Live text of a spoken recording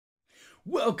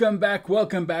Welcome back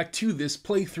to this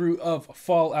playthrough of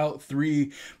Fallout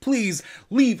 3. Please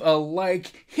leave a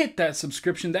like, hit that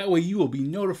subscription, that way you will be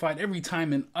notified every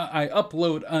time I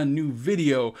upload a new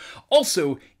video.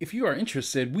 Also, if you are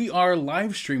interested, we are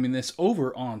live streaming this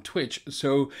over on Twitch,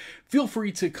 so feel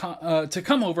free to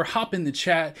come over, hop in the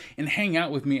chat, and hang out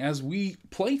with me as we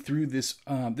play through this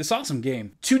awesome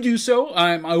game. To do so,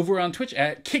 I'm over on Twitch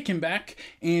at kickinbahk,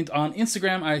 and on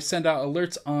Instagram I send out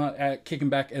alerts at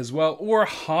kickinbahk as well, or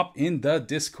hop in the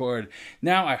Discord.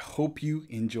 Now, I hope you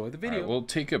enjoy the video. Right, we'll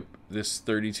take this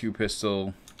 32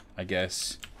 pistol, I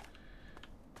guess,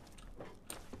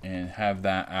 and have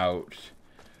that out.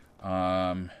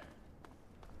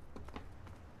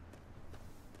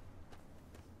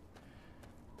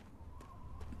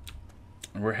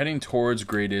 We're heading towards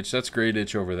Grey Ditch. That's Grey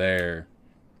Ditch over there.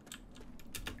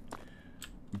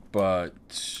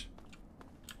 But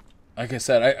like I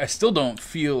said, I still don't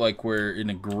feel like we're in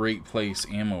a great place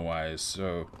ammo-wise,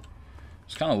 so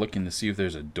just kind of looking to see if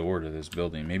there's a door to this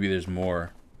building. Maybe there's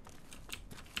more.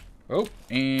 Oh,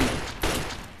 and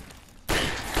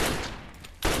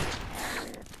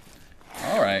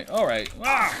all right.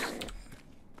 Ah!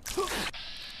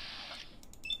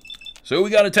 So we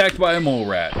got attacked by a mole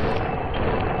rat.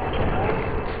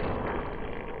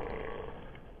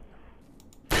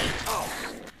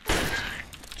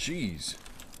 Jeez.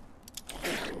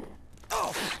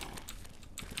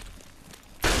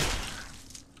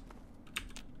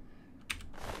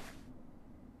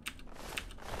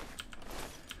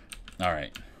 All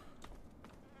right.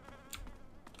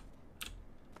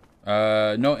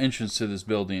 No entrance to this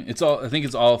building. It's all, I think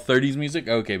it's all 30s music.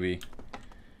 Okay, B.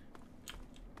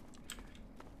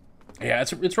 Yeah,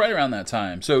 it's right around that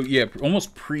time. So yeah,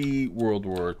 almost pre-World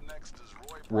War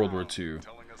II.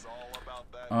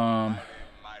 I'm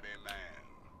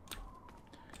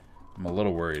a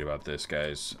little worried about this,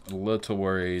 guys. A little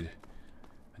worried.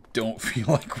 I don't feel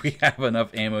like we have enough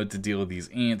ammo to deal with these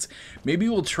ants. Maybe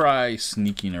we'll try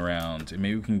sneaking around, and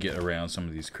maybe we can get around some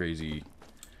of these crazy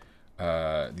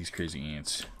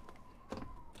ants.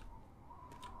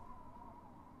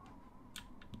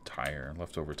 Tire,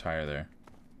 leftover tire there.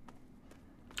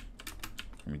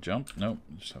 Can we jump? Nope.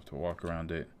 Just have to walk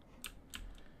around it.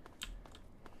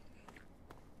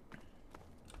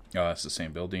 Oh, that's the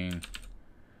same building.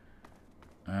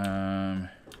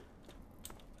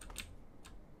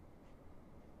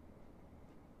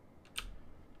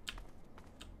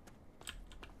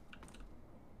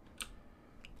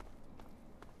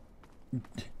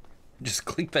 Just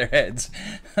click their heads.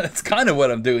 That's kind of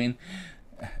what I'm doing.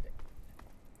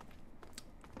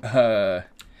 Yeah,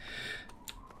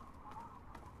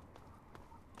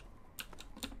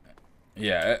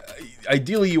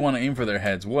 ideally you want to aim for their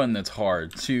heads. One, that's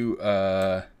hard. Two,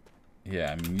 yeah,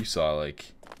 I mean, you saw,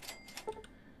 like...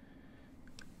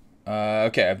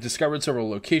 okay, I've discovered several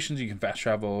locations you can fast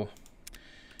travel.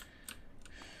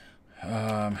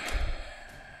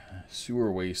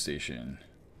 Sewer way station.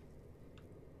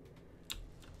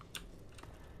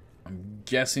 I'm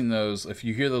guessing those, if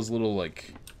you hear those little,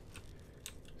 like,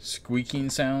 squeaking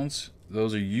sounds,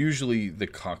 those are usually the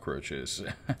cockroaches.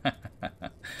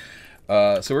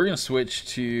 So we're going to switch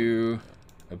to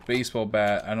a baseball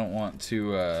bat. I don't want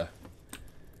to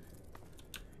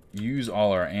use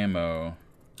all our ammo.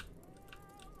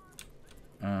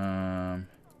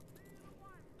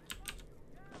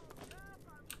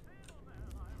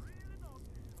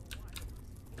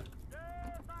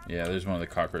 Yeah, there's one of the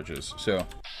cockroaches. So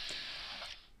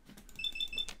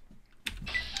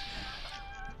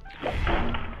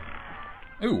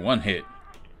ooh, one hit.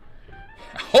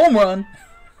 Home run!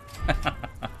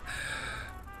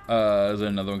 Is there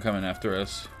another one coming after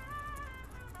us?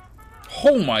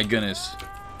 Oh my goodness.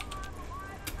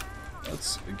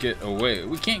 Let's get away.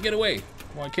 We can't get away.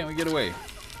 Why can't we get away?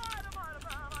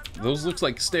 Those looks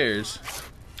like stairs.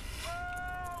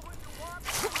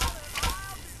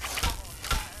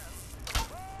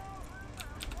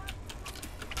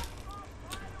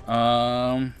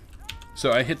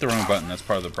 So I hit the wrong button. That's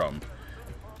part of the problem.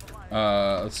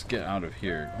 Let's get out of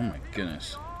here. Oh my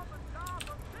goodness.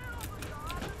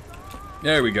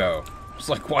 There we go. It's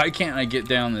like, why can't I get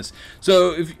down this?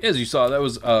 So, as you saw, that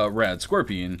was a rad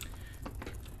scorpion.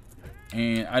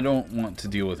 And I don't want to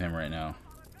deal with him right now.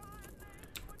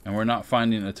 And we're not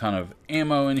finding a ton of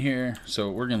ammo in here,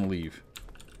 so we're going to leave.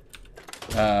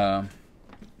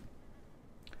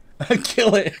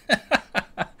 Kill it.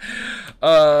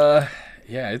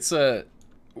 Yeah, it's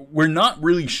we're not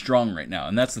really strong right now,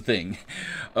 and that's the thing.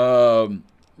 But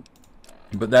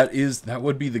that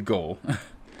would be the goal.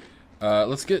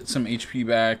 Let's get some HP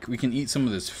back. We can eat some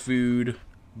of this food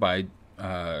by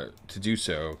to do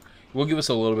so. will give us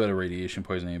a little bit of radiation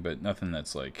poisoning, but nothing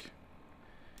that's like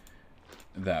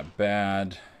that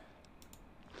bad.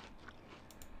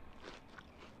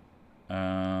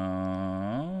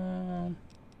 And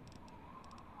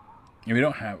we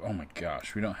don't have, oh my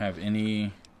gosh, we don't have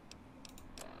any.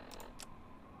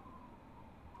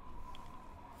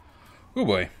 Oh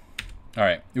boy. All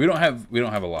right, we don't have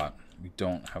a lot. We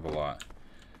don't have a lot.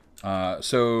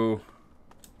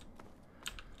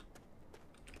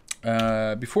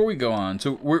 Before we go on,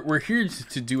 so we're here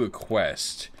to do a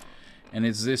quest, and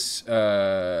it's this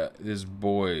this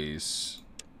boy's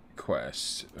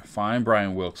quest. Find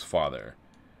Brian Wilkes' father.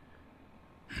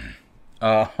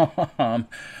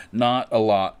 Not a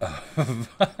lot of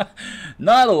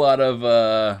not a lot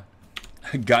of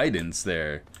guidance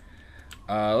there.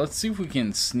 Let's see if we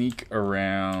can sneak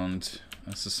around.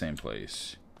 That's the same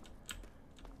place.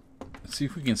 Let's see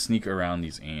if we can sneak around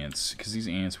these ants, because these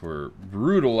ants were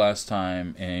brutal last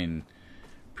time and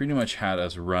pretty much had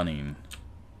us running.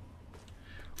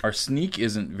 Our sneak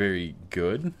isn't very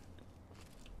good.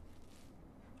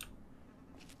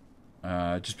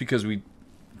 Just because we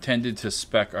tended to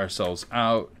spec ourselves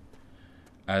out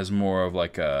as more of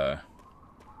like a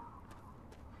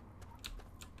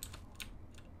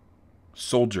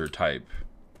soldier type.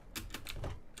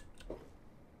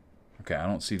 Okay, I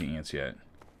don't see the ants yet.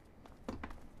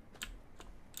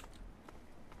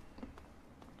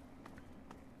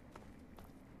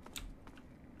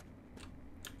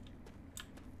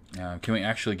 Can we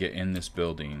actually get in this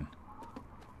building?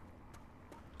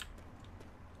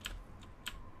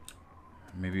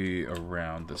 Maybe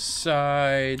around the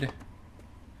side.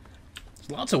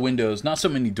 There's lots of windows, not so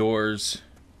many doors.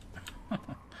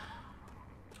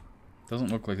 Doesn't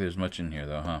look like there's much in here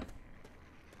though, huh?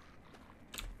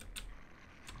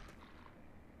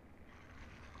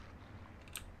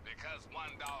 Because one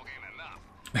dog ain't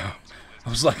enough. I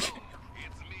was like,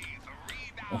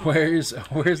 where's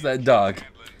that dog?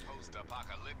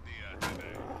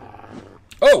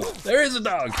 Oh, there is a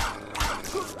dog.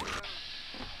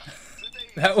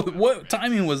 What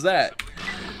timing was that?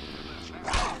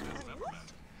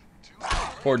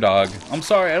 Poor dog. I'm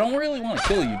sorry, I don't really want to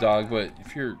kill you, dog, but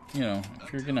if you're,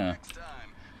 if you're gonna...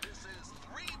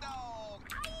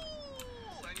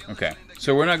 Okay,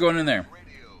 so we're not going in there.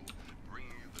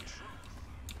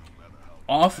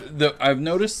 I've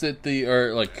noticed that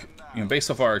based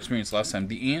off our experience last time,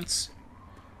 the ants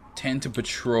tend to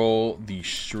patrol the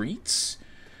streets.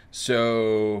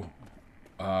 So,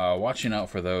 watching out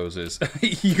for those is...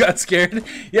 You got scared?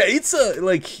 Yeah, it's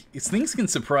things can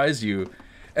surprise you.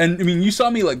 And, I mean, you saw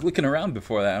me, looking around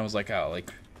before that. And I was like, oh,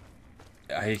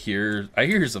 I hear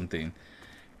something.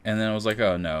 And then I was like,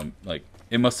 oh, no.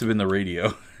 It must have been the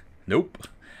radio. Nope.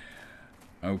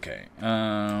 Okay.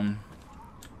 So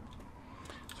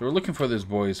we're looking for this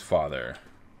boy's father.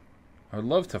 I would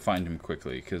love to find him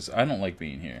quickly, because I don't like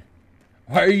being here.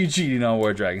 Why are you cheating on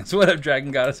War Dragons? What up,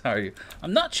 Dragon Goddess? How are you?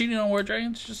 I'm not cheating on War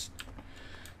Dragons. Just,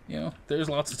 there's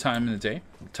lots of time in the day.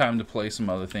 Time to play some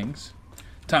other things.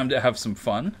 Time to have some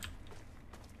fun.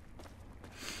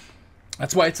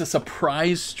 That's why it's a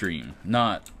surprise stream,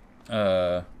 not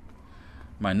my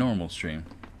normal stream.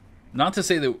 Not to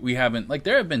say that we haven't...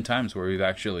 there have been times where we've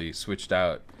actually switched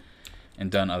out and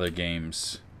done other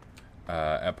games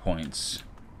at points.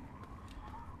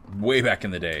 Way back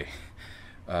in the day.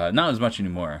 Not as much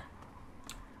anymore.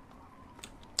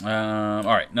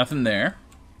 Alright, nothing there.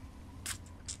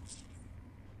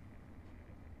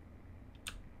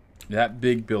 That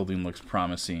big building looks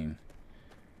promising.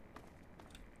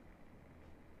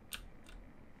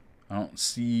 I don't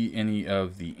see any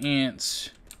of the ants.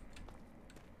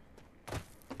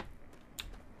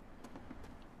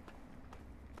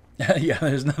 Yeah,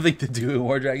 there's nothing to do in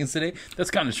War Dragons today.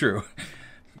 That's kind of true.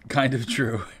 Kind of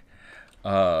true.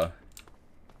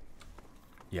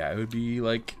 Yeah, it would be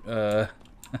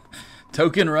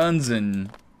token runs and,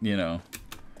 I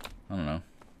don't know.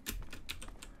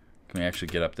 Can we actually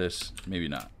get up this? Maybe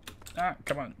not. Ah,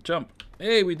 come on, jump.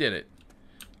 Hey, we did it.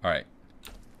 All right.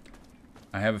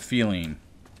 I have a feeling.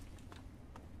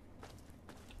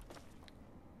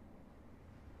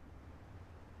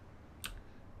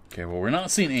 Okay, well, we're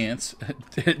not seeing ants.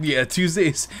 Yeah,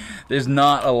 Tuesdays, there's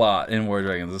not a lot in War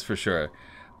Dragons, that's for sure.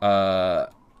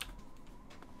 That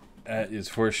is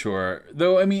for sure.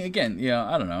 Though, I mean, again,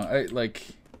 I don't know.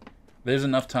 There's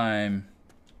enough time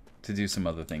to do some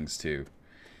other things, too.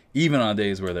 Even on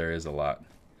days where there is a lot.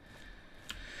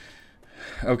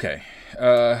 Okay.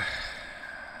 I'm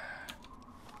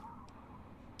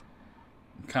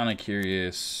kind of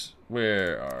curious.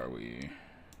 Where are we?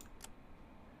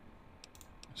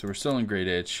 So we're still in Great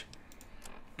Itch.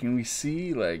 Can we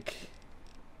see,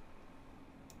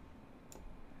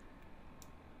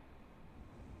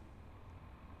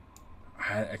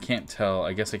 I can't tell.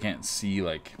 I guess I can't see,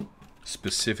 like,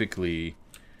 specifically.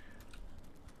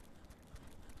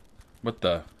 What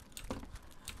the?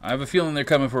 I have a feeling they're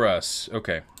coming for us.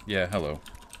 Okay. Yeah, hello.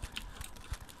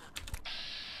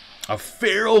 A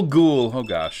feral ghoul. Oh,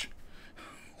 gosh.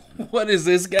 What is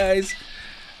this, guys?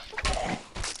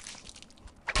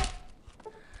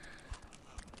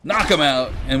 Knock him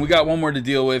out. And we got one more to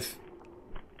deal with.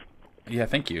 Yeah,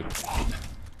 thank you.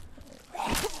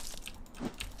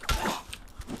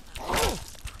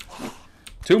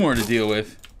 Two more to deal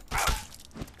with.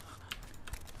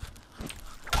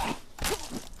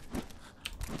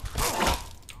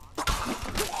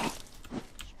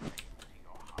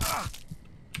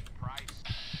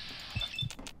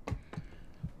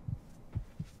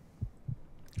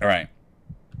 Alright.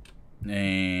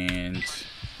 And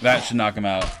that should knock him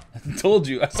out. I told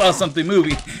you, I saw something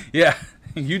moving. Yeah,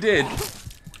 you did.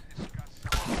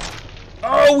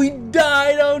 Oh, we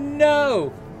died! Oh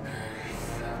no!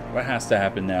 What has to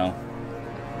happen now?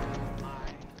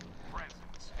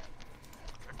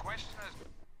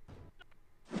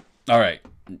 Alright,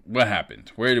 what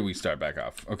happened? Where do we start back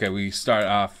off? Okay, we start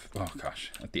off, oh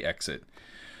gosh, at the exit.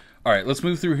 Alright, let's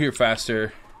move through here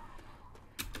faster.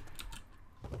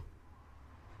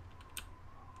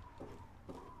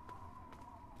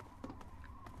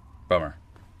 Bummer.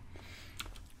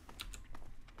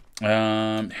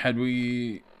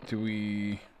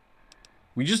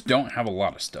 We just don't have a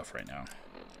lot of stuff right now.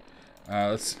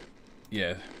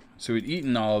 Yeah. So we'd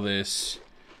eaten all of this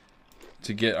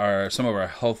to get some of our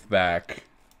health back.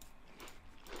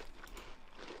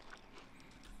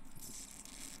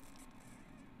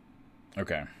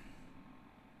 Okay.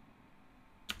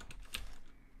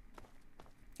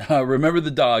 Remember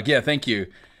the dog. Yeah, thank you.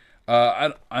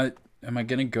 Am I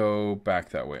gonna go back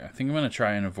that way? I think I'm gonna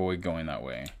try and avoid going that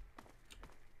way.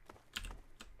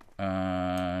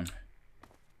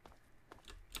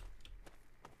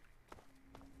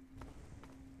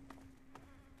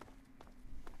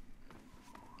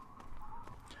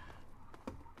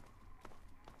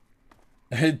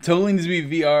 It totally needs to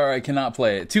be VR. I cannot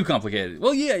play it. Too complicated.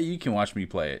 Well, yeah, you can watch me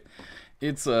play it.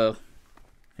 It's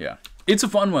yeah, it's a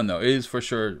fun one though. It is for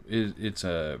sure. It's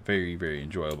a very, very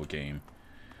enjoyable game.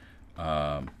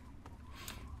 I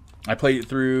played it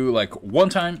through like one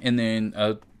time and then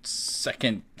a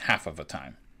second half of a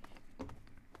time.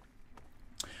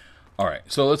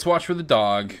 Alright, so let's watch for the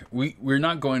dog. We're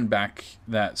not going back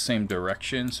that same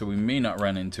direction, so we may not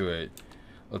run into it.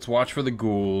 Let's watch for the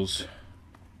ghouls.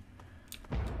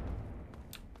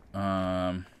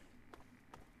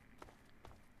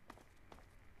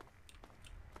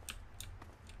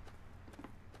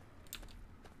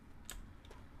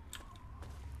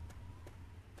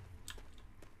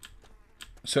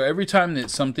 So every time that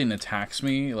something attacks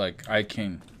me, like I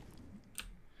can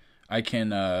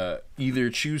either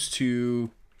choose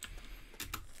to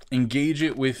engage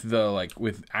it with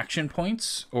with action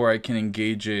points, or I can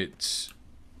engage it,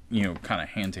 you know, kind of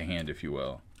hand to hand, if you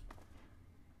will.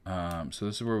 So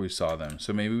this is where we saw them.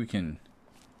 So maybe we can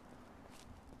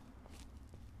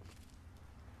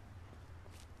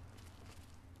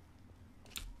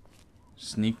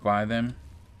sneak by them.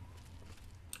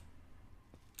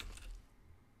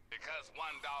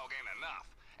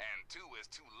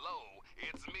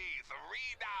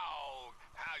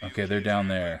 Okay, they're down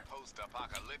there.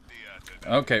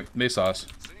 Okay, they saw us.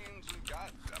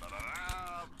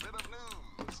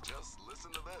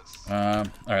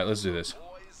 Alright, let's do this.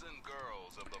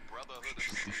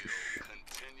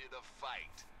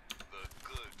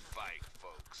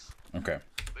 Okay.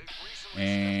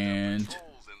 And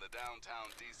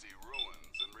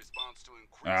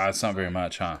it's not very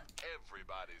much, huh?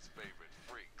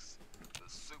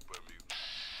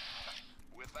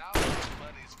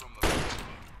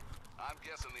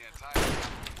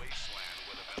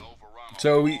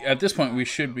 So at this point we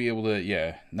should be able to,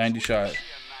 yeah, 90 shot.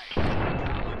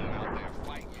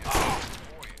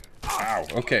 Ow,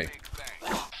 okay.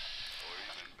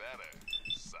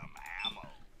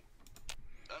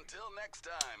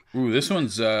 Ooh, this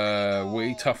one's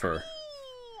way tougher.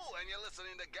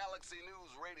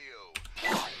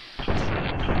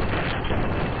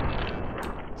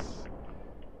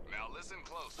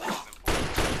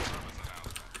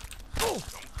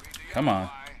 Come on.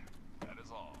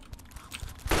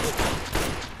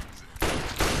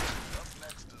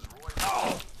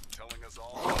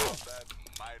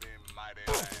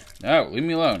 No, leave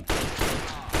me alone.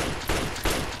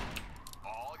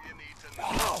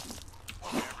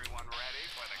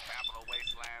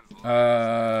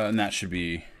 And that should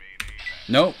be...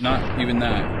 Nope, not even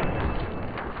that.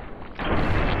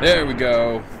 There we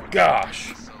go.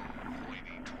 Gosh.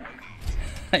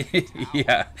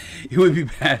 Yeah, it would be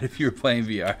bad if you were playing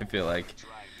VR, I feel like.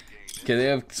 Okay, they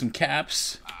have some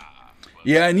caps.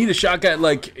 Yeah, I need a shotgun.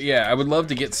 Like, yeah, I would love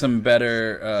to get some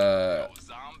better,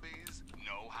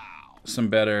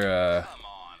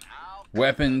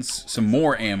 weapons, some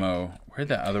more ammo. Where'd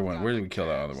that other one? Where did we kill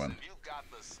that other one?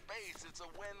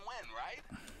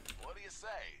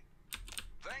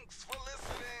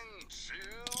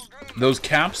 Those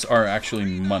caps are actually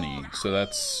money, so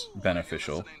that's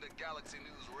beneficial.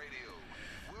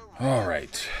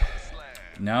 Alright.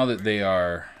 Now that they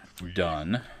are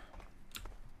done,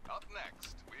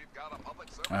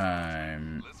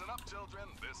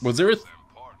 was there a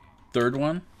third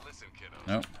one?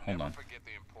 Nope, hold on.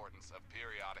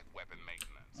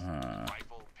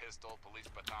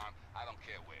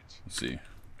 Let's see.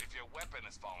 If your weapon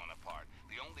is falling apart,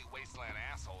 the only wasteland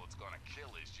asshole it's gonna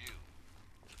kill is you.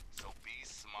 So be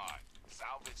smart.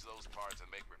 Salvage those parts and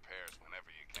make repairs whenever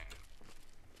you can.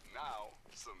 Now,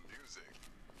 some music.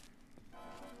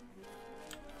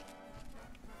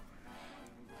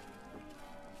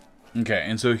 Okay,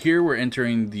 and so here we're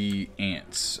entering the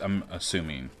ants, I'm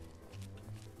assuming.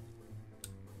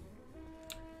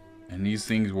 And these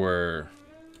things were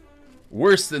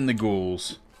worse than the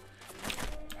ghouls.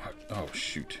 Oh,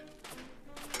 shoot.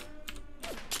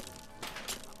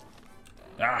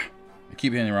 Ah! I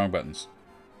keep hitting the wrong buttons.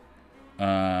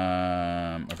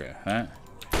 Okay, that.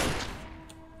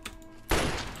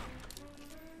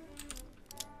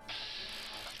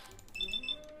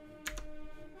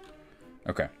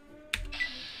 Okay.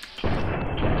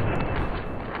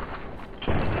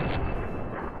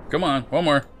 Come on, one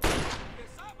more.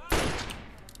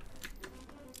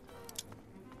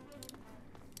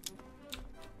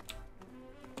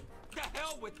 The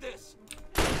hell with this.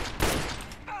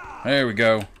 There we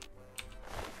go.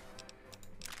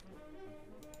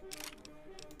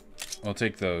 I'll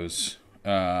take those.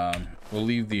 We'll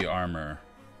leave the armor.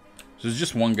 So there's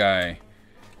just one guy.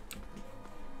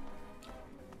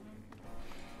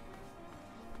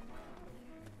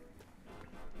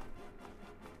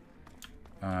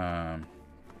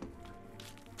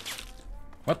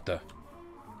 What the?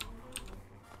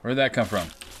 Where'd that come from?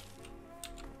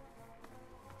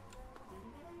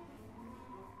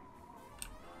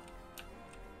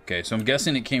 Okay, so I'm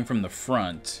guessing it came from the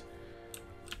front.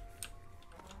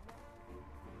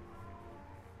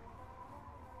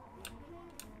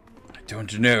 I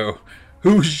don't know.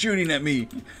 Who's shooting at me?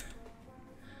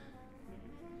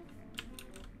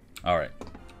 Alright.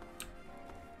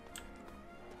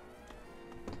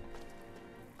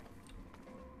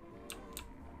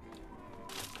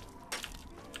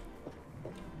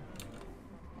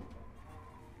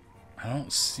 I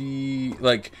don't see,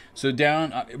 like, so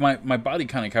down, my body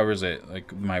kind of covers it,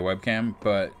 like my webcam,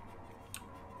 but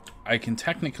I can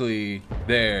technically,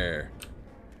 there,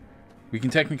 we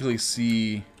can technically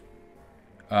see,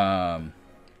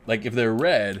 like if they're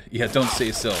red, yeah, don't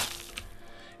stay still.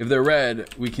 If they're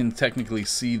red, we can technically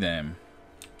see them.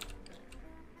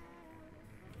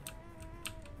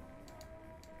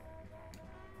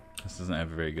 This doesn't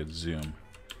have a very good zoom.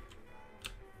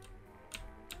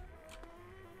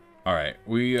 Alright,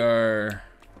 we are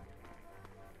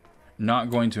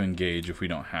not going to engage if we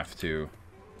don't have to.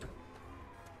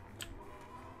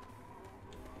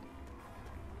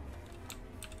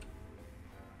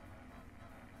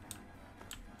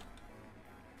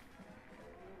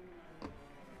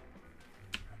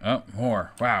 Oh,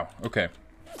 more. Wow, okay.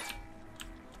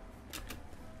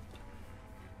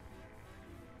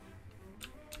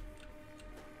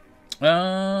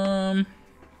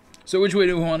 So which way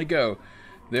do we want to go?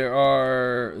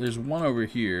 There's one over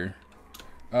here.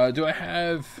 Do I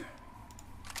have...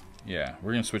 Yeah,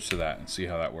 we're going to switch to that and see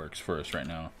how that works first right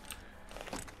now.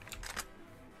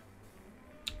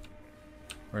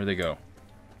 Where'd they go?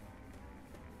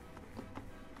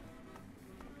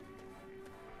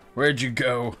 Where'd you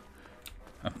go?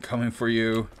 I'm coming for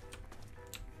you.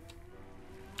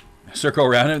 Circle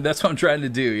around him? That's what I'm trying to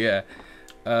do, yeah.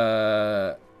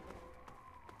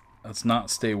 Let's not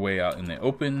stay way out in the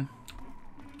open.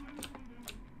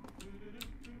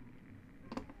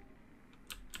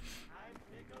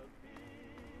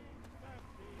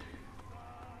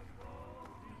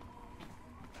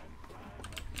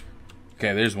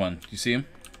 Okay, there's one. Do you see him?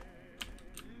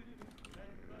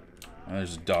 Oh,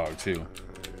 there's a dog, too.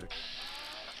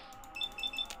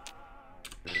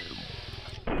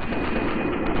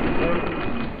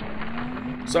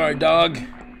 Sorry, dog.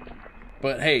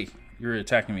 But hey, you're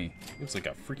attacking me. Looks like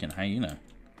a freaking hyena.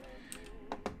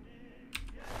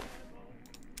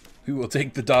 We will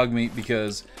take the dog meat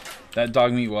because that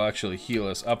dog meat will actually heal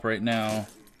us up right now.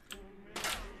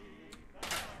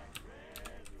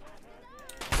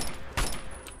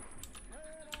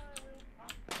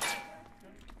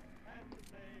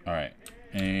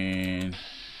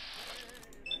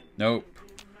 Nope.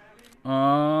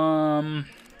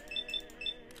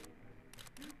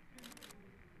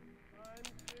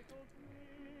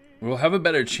 We'll have a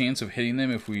better chance of hitting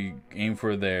them if we aim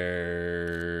for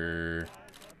their...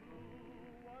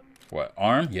 What,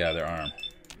 arm? Yeah, their arm.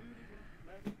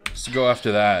 Let's go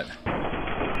after that.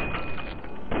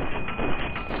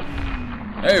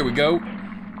 There we go.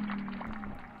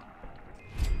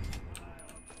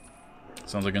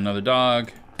 Sounds like another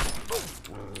dog.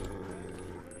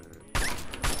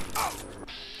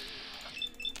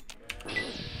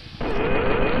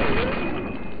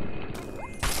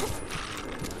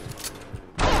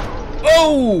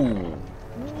 Oh!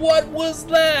 What was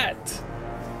that?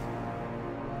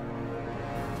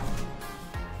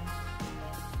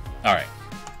 All right.